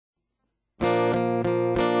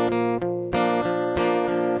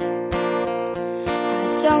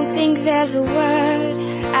think there's a word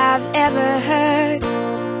I've ever heard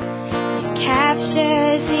that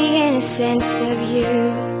captures the innocence of you,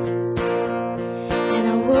 and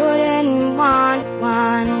I wouldn't want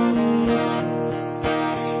one to.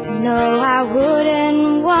 No, I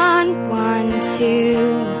wouldn't want one to.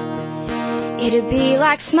 It'd be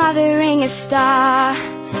like smothering a star,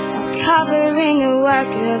 or covering a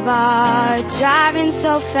work of art, driving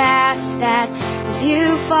so fast that the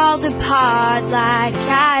view falls apart like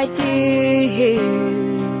I do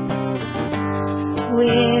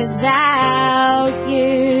without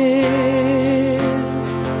you.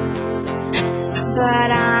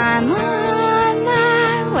 But I'm on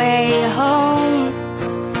my way home,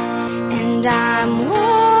 and I'm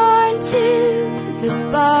worn to the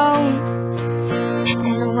bone.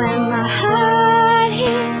 And when my heart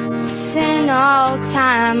hits an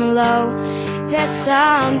all-time low, there's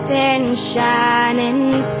something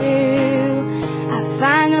shining through. I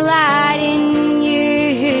find the light in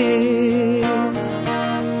you.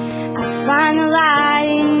 I find the light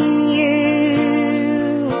in you.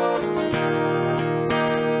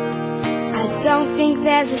 I don't think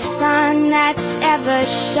there's a sun that's ever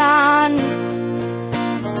shone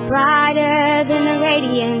brighter than the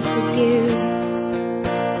radiance of you,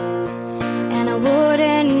 and I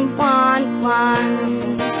wouldn't want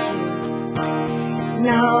one to.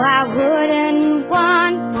 No, I wouldn't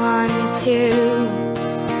want one to.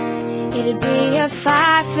 It'd be a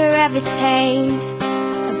fire forever tamed,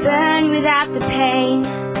 a burn without the pain,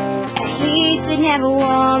 a heat that never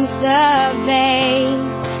warms the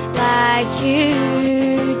veins like you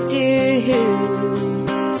do,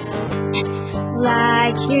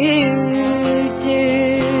 like you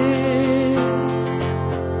do.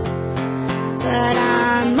 But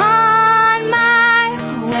I'm on my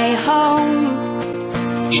way home,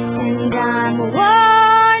 and I'm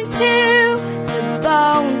worn to the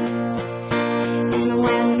bone. And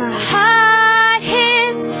when my heart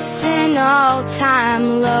hits an all-time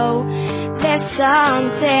low, there's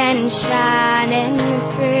something shining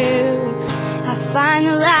through. I find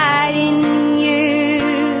the light in you.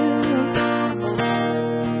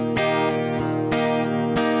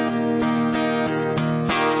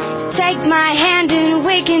 Take my hand and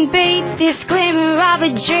we can beat this glimmer of a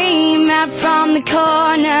dream out from the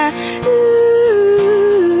corner. Ooh.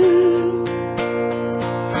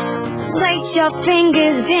 Place your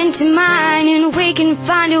fingers into mine and we can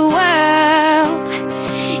find a world.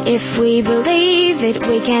 If we believe it,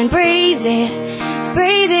 we can breathe it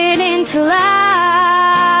into life,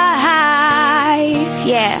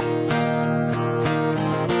 yeah.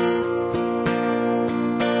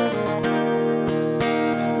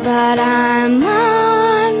 But I'm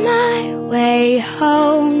on my way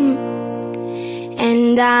home,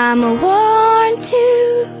 and I'm worn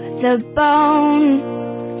to the bone.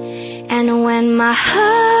 And when my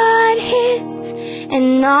heart hits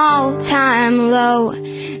an all-time low,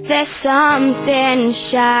 there's something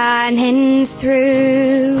shining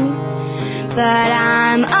through. But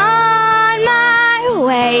I'm on my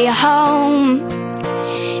way home,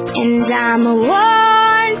 and I'm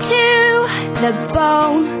worn to the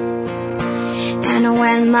bone. And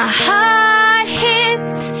when my heart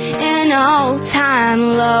hits an all-time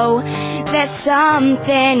low, there's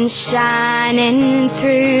something shining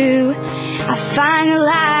through. I find the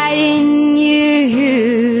light in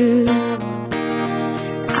you.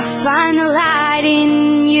 I find the light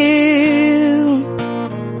in you.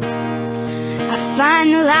 I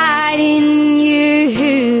find the light in you.